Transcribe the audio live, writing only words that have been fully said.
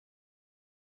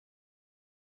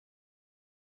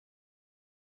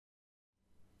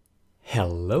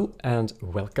Hello and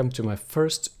welcome to my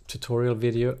first tutorial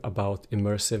video about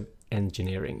immersive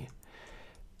engineering.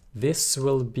 This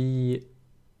will be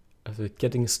a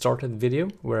getting started video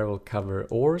where I will cover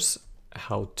ores,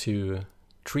 how to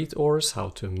treat ores, how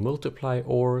to multiply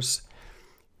ores,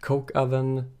 coke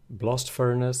oven, blast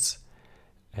furnace,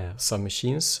 some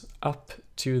machines up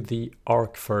to the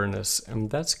arc furnace, and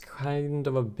that's kind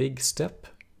of a big step.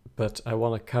 But I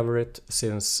want to cover it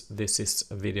since this is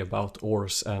a video about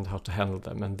ores and how to handle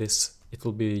them, and it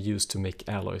will be used to make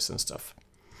alloys and stuff.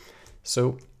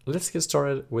 So let's get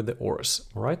started with the ores,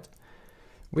 alright?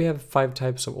 We have 5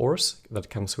 types of ores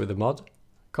that comes with the mod: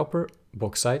 copper,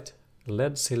 bauxite,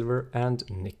 lead, silver and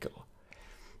nickel.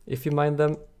 If you mine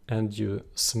them and you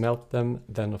smelt them,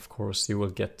 then of course you will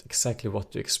get exactly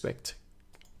what you expect.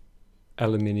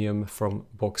 Aluminium from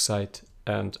bauxite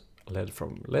and lead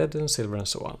from lead and silver and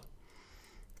so on.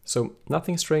 So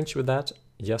nothing strange with that,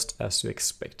 just as you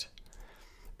expect.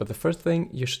 But the first thing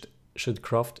you should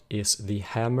craft is the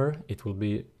hammer. It will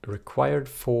be required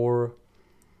for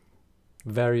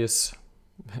various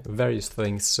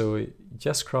things, so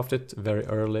just craft it very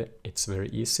early. It's very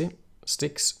easy.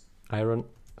 Sticks, iron,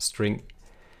 string,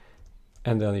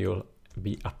 and then you'll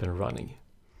be up and running.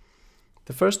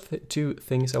 The first two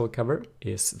things I will cover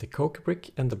is the coke brick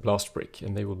and the blast brick,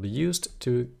 and they will be used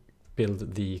to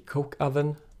build the coke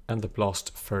oven and the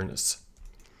blast furnace.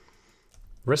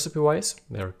 Recipe wise,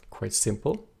 they're quite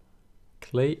simple: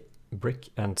 clay, brick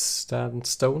and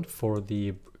sandstone for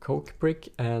the coke brick,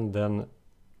 and then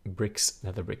bricks,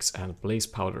 nether bricks and blaze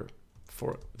powder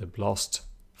for the blast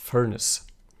furnace.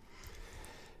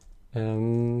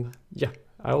 Yeah,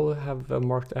 I will have a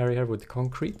marked area here with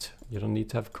concrete. You don't need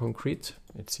to have concrete,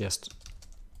 it's just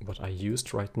what I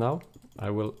used right now. I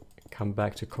will come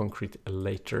back to concrete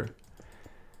later.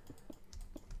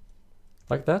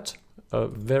 Like that, a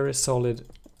very solid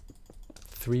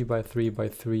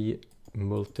 3x3x3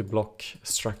 multi-block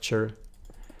structure,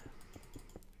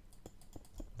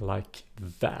 like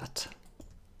that.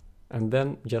 And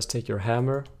then just take your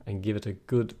hammer and give it a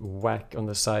good whack on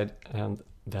the side, and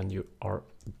then you are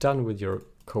done with your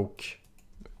coke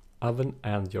oven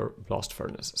and your blast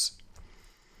furnaces.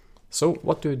 So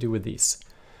what do we do with these?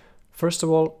 First of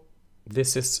all,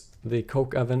 the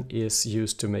coke oven is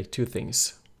used to make two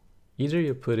things. Either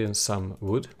you put in some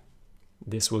wood,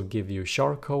 this will give you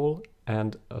charcoal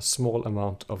and a small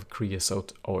amount of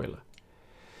creosote oil.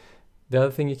 The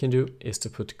other thing you can do is to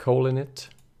put coal in it,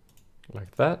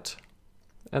 like that,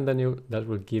 and then that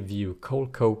will give you coal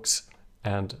cokes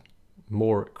and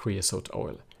more creosote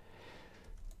oil.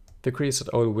 The creosote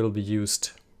oil will be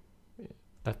used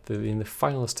in the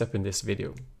final step in this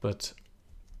video, but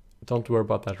don't worry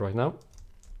about that right now.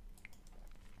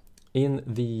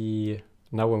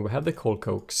 Now when we have the coal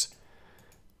cokes,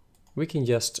 we can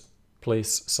just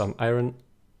place some iron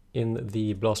in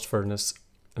the blast furnace,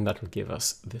 and that will give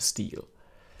us the steel.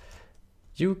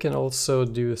 You can also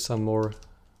do some more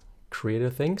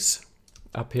creative things.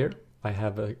 Up here I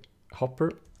have a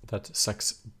hopper that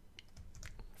sucks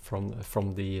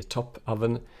from the top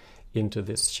oven into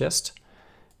this chest.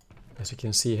 As you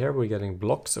can see here, we're getting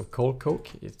blocks of coal coke.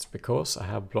 It's because I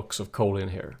have blocks of coal in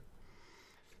here.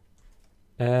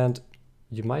 And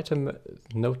you might have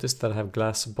noticed that I have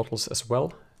glass bottles as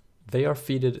well. They are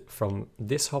fed from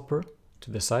this hopper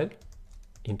to the side,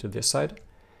 into this side.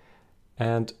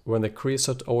 And when the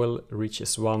creosote oil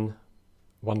reaches one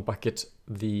bucket,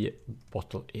 the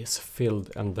bottle is filled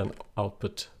and then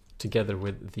output together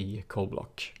with the coal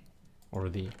block, or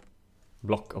the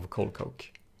block of coal coke.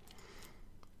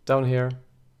 Down here,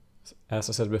 as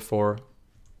I said before,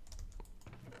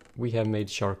 we have made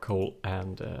charcoal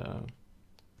and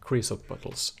creosote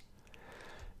bottles.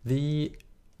 The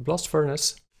blast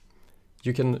furnace,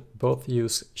 you can both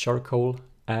use charcoal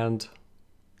and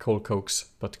coal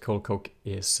cokes, but coal coke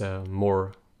is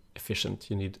more efficient.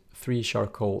 You need 3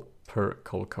 charcoal per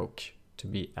coal coke to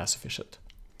be as efficient.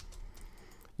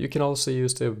 You can also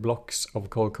use the blocks of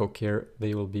coal coke here.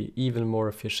 They will be even more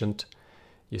efficient.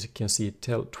 You can see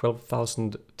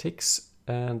 12,000 ticks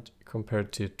and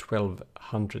compared to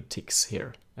 1,200 ticks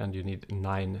here, and you need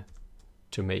 9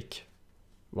 to make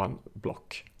 1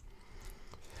 block.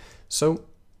 So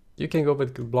you can go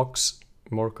with blocks,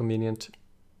 more convenient,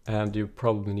 and you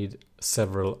probably need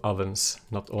several ovens,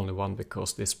 not only one,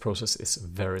 because this process is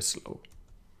very slow.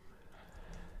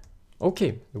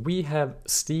 Okay, we have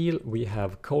steel, we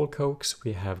have coal cokes,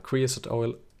 we have creosote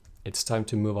oil. It's time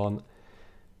to move on.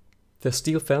 The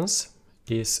steel fence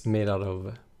is made out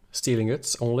of steel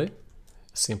ingots only.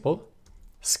 Simple.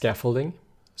 Scaffolding,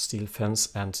 steel fence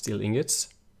and steel ingots.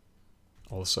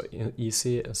 Also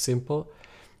easy and simple.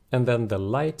 And then the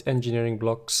light engineering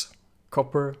blocks,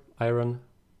 copper, iron,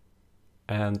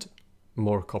 and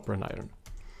more copper and iron.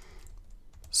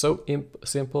 So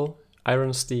simple,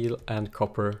 iron, steel, and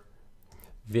copper.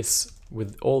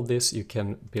 With all this you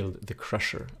can build the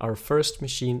crusher, our first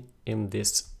machine in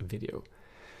this video.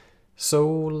 So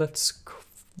let's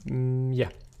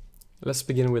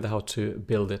begin with how to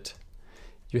build it.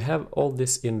 You have all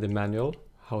this in the manual,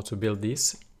 how to build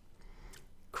these.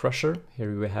 Crusher,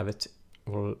 here we have it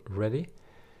already.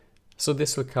 So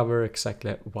this will cover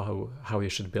exactly how you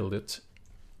should build it.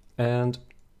 And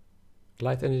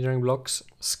light engineering blocks,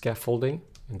 scaffolding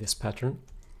in this pattern.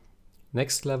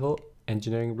 Next level,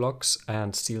 engineering blocks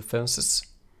and steel fences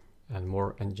and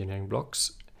more engineering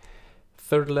blocks.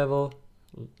 Third level,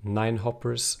 9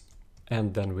 hoppers,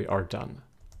 and then we are done.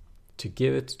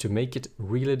 To make it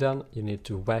really done, you need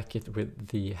to whack it with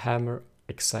the hammer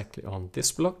exactly on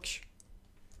this block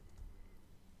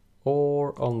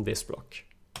or on this block.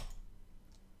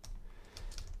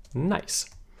 Nice.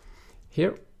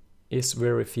 Here is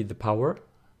where we feed the power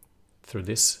through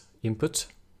this input,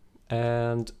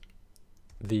 and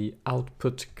the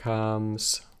output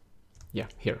comes,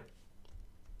 here.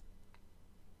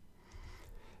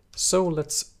 So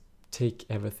let's take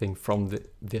everything from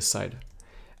this side.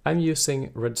 I'm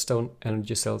using redstone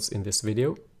energy cells in this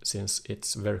video since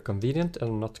it's very convenient, and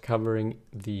I'm not covering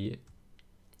the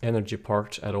energy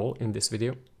part at all in this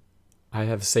video. I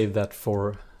have saved that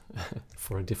for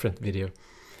a different video.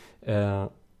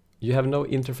 You have no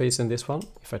interface in this one.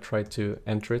 If I try to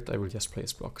enter it, I will just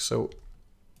place blocks. So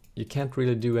you can't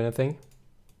really do anything,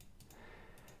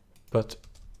 but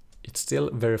it's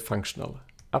still very functional.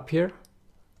 Up here,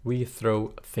 we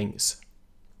throw things.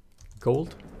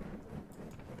 Gold.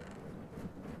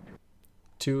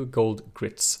 2 gold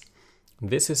grits.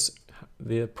 This is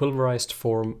the pulverized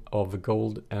form of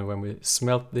gold, and when we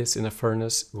smelt this in a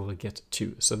furnace, we will get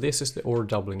 2. So this is the ore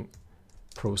doubling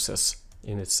process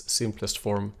in its simplest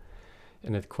form,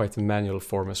 and it's quite a manual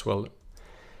form as well.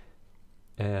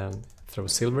 And throw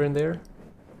silver in there,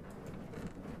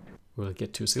 we'll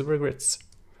get 2 silver grits.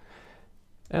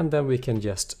 And then we can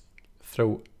just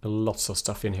throw lots of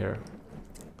stuff in here.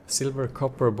 Silver,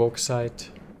 copper,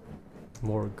 bauxite,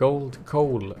 more gold,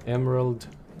 coal, emerald,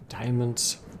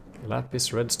 diamonds,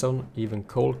 lapis, redstone, even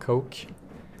coal coke.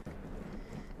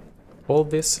 All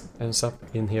this ends up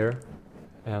in here,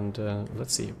 and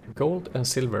let's see, gold and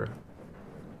silver.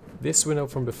 This we know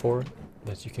from before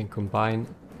that you can combine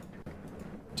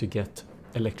to get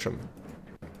Electrum.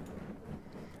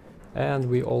 And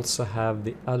we also have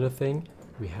the other thing,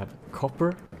 we have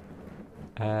copper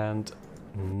and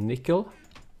nickel.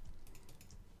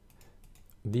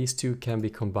 These two can be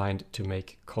combined to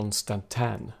make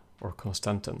Constantan or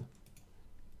Constantan.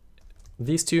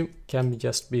 These two can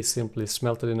just be simply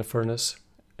smelted in a furnace,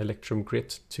 Electrum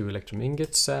grit to Electrum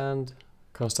ingots and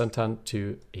Constantan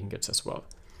to ingots as well,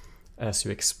 as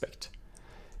you expect.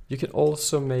 You can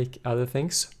also make other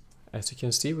things. As you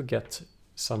can see, we get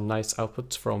some nice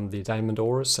output from the diamond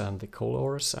ores and the coal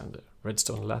ores and the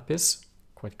redstone lapis,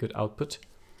 quite good output.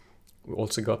 We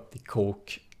also got the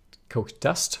coke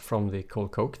dust from the coal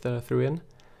coke that I threw in.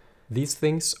 These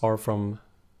things are from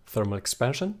thermal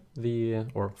expansion,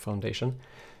 or foundation,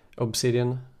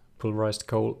 obsidian, pulverized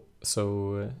coal,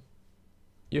 so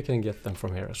you can get them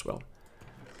from here as well.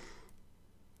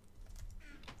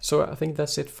 So I think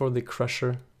that's it for the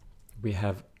crusher. We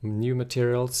have new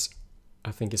materials.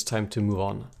 I think it's time to move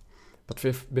on. But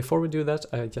before we do that,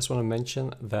 I just want to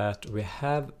mention that we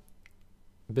have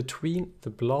between the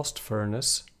blast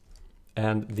furnace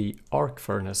and the arc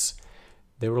furnace,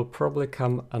 there will probably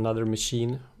come another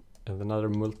machine and another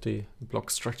multi-block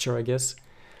structure, I guess,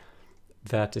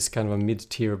 that is kind of a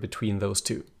mid-tier between those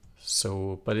two.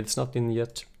 So, but it's not in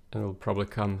yet, and it will probably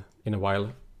come in a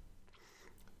while.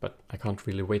 But I can't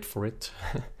really wait for it.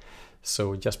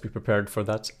 So just be prepared for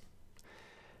that.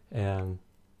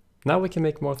 Now we can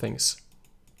make more things.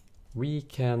 We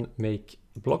can make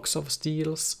blocks of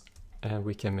steels, and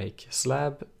we can make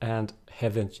slab and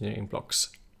heavy engineering blocks.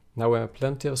 Now we have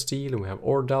plenty of steel and we have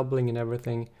ore doubling and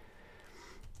everything.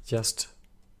 Just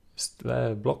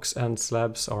blocks and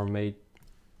slabs are made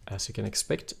as you can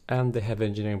expect, and the heavy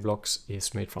engineering blocks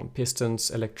is made from pistons,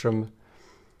 electrum,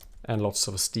 and lots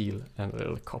of steel and a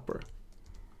little copper.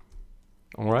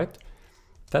 Alright,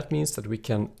 that means that we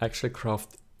can actually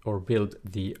craft or build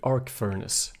the arc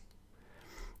furnace.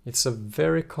 It's a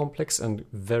very complex and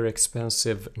very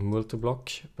expensive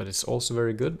multi-block, but it's also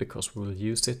very good because we will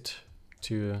use it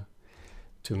to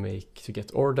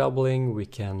get ore doubling. We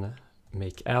can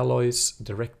make alloys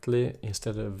directly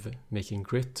instead of making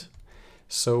grit.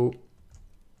 So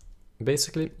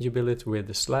basically you build it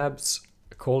with slabs,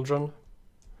 a cauldron,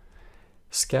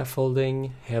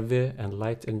 scaffolding, heavy and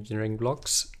light engineering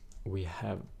blocks. We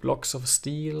have blocks of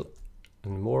steel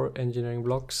and more engineering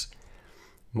blocks,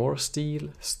 more steel,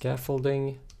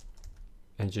 scaffolding,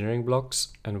 engineering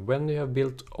blocks. And when you have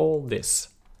built all this,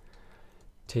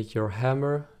 take your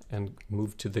hammer and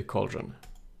move to the cauldron.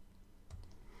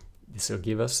 This will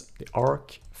give us the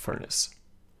arc furnace.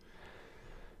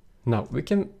 Now we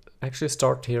can actually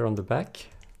start here on the back.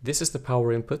 This is the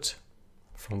power input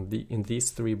from in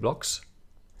these 3 blocks.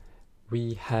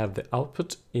 We have the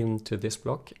output into this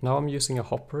block. Now I'm using a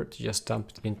hopper to just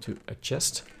dump it into a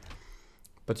chest,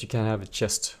 but you can have a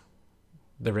chest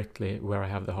directly where I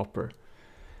have the hopper.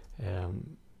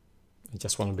 I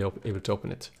just want to be able to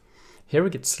open it. Here we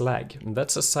get slag, and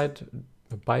that's a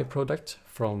byproduct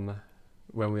from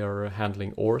when we are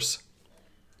handling ores,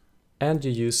 and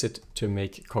you use it to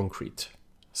make concrete.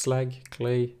 Slag,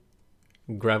 clay,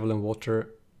 gravel and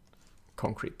water,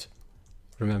 concrete.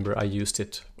 Remember, I used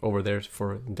it over there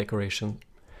for decoration.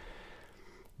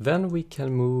 Then we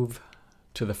can move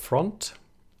to the front.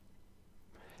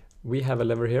 We have a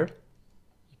lever here.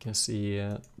 You can see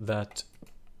that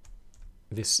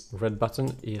this red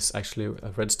button is actually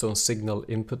a redstone signal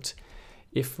input.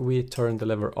 If we turn the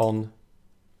lever on,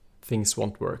 things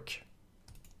won't work.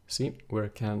 See,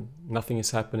 nothing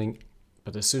is happening,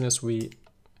 but as soon as we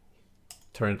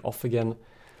turn it off again,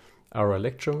 our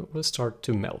electrum will start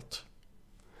to melt.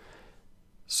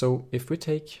 So if we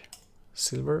take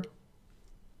silver,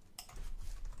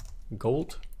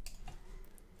 gold,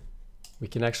 we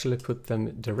can actually put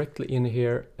them directly in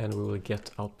here and we will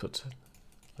get output.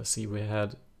 Let's see, we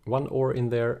had 1 ore in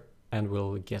there and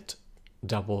we'll get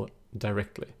double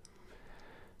directly.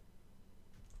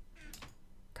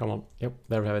 Come on, yep,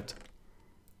 there we have it.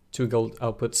 2 gold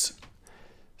outputs.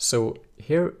 So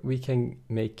here we can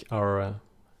make our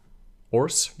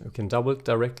ores, we can double it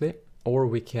directly, or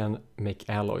we can make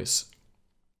alloys.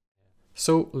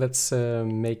 So let's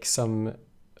make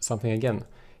something again.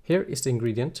 Here is the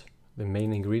ingredient, the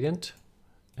main ingredient,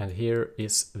 and here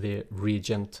is the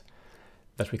reagent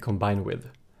that we combine with.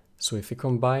 So if we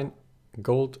combine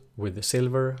gold with the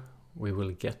silver, we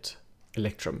will get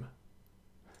electrum.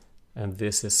 And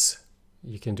this is,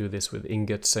 you can do this with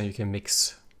ingots, and you can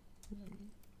mix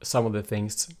some of the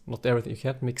things, not everything. You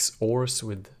can't mix ores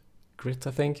with grit,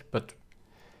 I think, but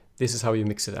this is how you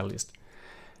mix it at least.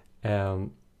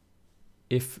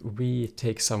 If we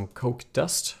take some coke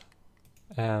dust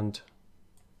and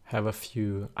have a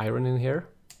few iron in here,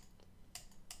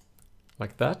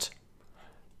 like that,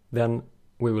 then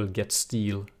we will get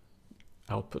steel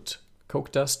output.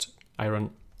 Coke dust,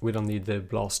 iron, we don't need the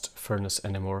blast furnace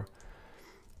anymore.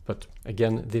 But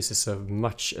again, this is a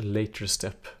much later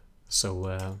step,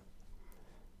 so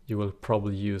you will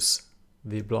probably use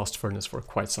the blast furnace for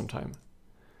quite some time.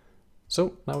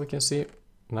 So now we can see,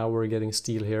 now we're getting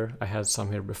steel here. I had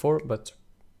some here before, but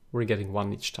we're getting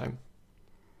 1 each time.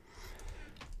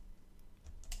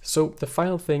 So the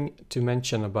final thing to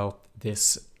mention about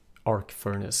this arc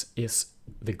furnace is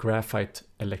the graphite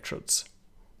electrodes.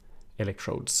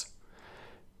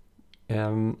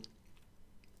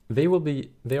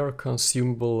 They are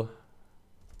consumable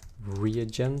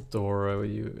reagent, or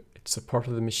it's a part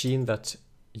of the machine that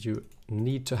you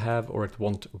need to have or it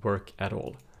won't work at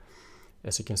all.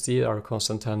 As you can see, our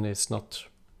Constantan it's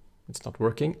not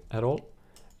working at all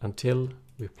until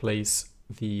we place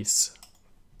these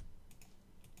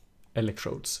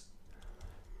electrodes.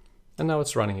 And now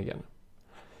it's running again.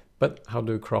 But how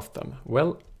do you craft them?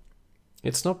 Well,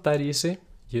 it's not that easy.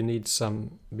 You need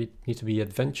to be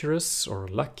adventurous or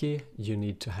lucky. You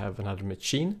need to have another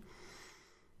machine.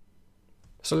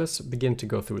 So let's begin to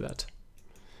go through that.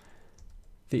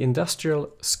 The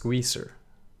industrial squeezer.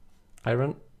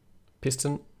 Iron,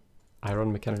 piston,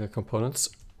 iron mechanical components.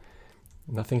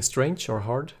 Nothing strange or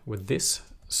hard with this.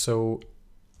 So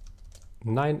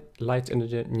 9 light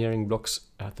engineering blocks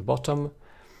at the bottom,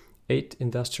 8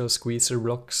 industrial squeezer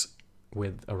blocks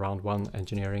with around 1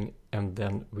 engineering, and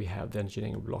then we have the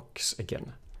engineering blocks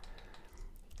again.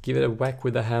 Give it a whack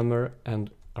with a hammer and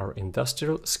our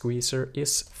industrial squeezer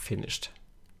is finished.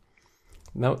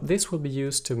 Now this will be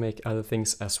used to make other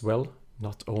things as well,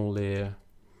 not only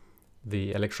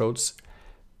the electrodes,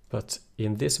 but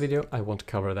in this video I won't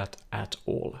cover that at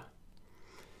all.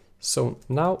 So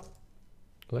now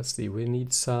let's see, we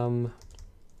need some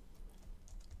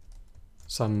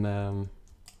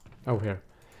here,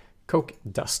 coke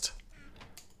dust.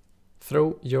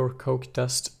 Throw your coke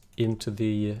dust into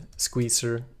the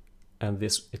squeezer and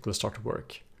it will start to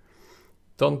work.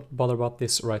 Don't bother about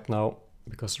this right now,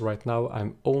 because right now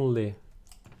I'm only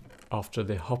after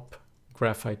the hop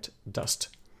graphite dust.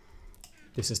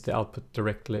 This is the output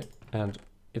directly, and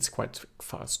it's quite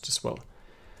fast as well.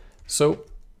 So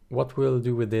what we'll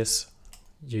do with this,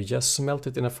 you just smelt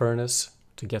it in a furnace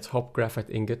to get hot graphite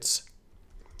ingots,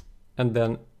 and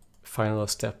then final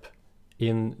step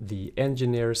in the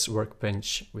engineer's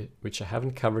workbench, which I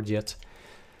haven't covered yet.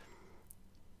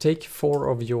 Take 4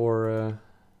 of your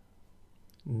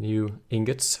new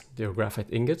ingots, your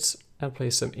graphite ingots, and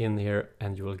place them in here,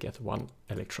 and you will get 1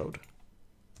 electrode.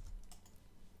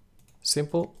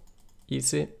 Simple,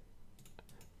 easy,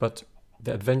 but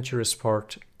the adventurous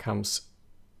part comes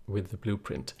with the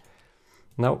blueprint.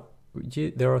 Now,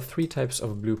 there are 3 types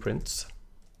of blueprints.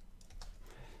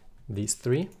 These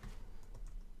 3,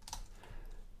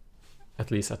 at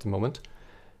least at the moment.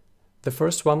 The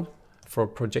first one for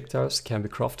projectiles can be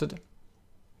crafted,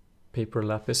 paper,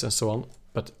 lapis and so on,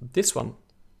 but this one,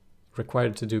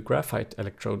 required to do graphite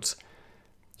electrodes,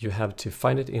 you have to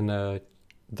find it in a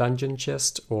dungeon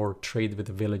chest or trade with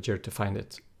a villager to find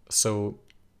it. So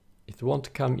it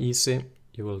won't come easy,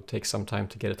 you will take some time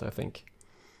to get it, I think.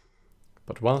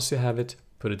 But once you have it,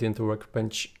 put it into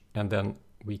Workbench, and then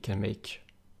we can make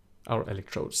our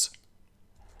electrodes.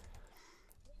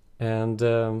 And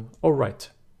alright,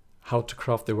 how to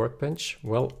craft the Workbench?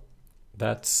 Well,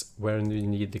 that's where you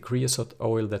need the creosote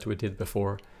oil that we did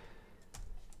before,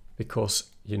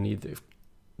 because you need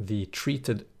the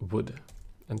treated wood.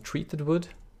 And treated wood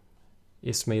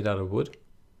is made out of wood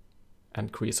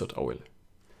and creosote oil.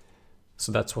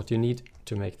 So that's what you need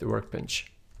to make the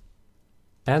Workbench.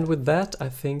 And with that, I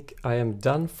think I am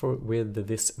done with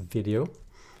this video.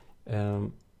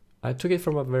 I took it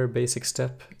from a very basic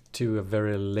step to a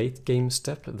very late game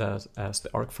step, that as the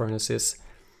arc furnaces,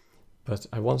 but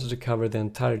I wanted to cover the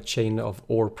entire chain of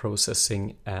ore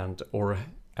processing and ore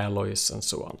alloys and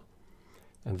so on.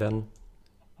 And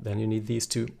then you need these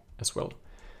 2 as well.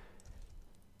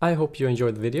 I hope you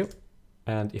enjoyed the video,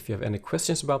 and if you have any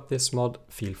questions about this mod,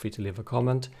 feel free to leave a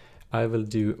comment. I will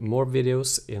do more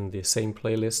videos in the same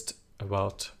playlist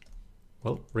about,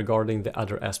 well, regarding the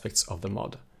other aspects of the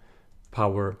mod.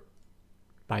 Power,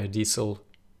 biodiesel,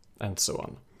 and so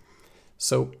on.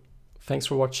 So, thanks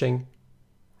for watching,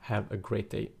 have a great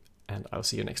day, and I'll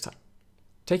see you next time.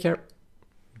 Take care,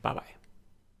 bye bye.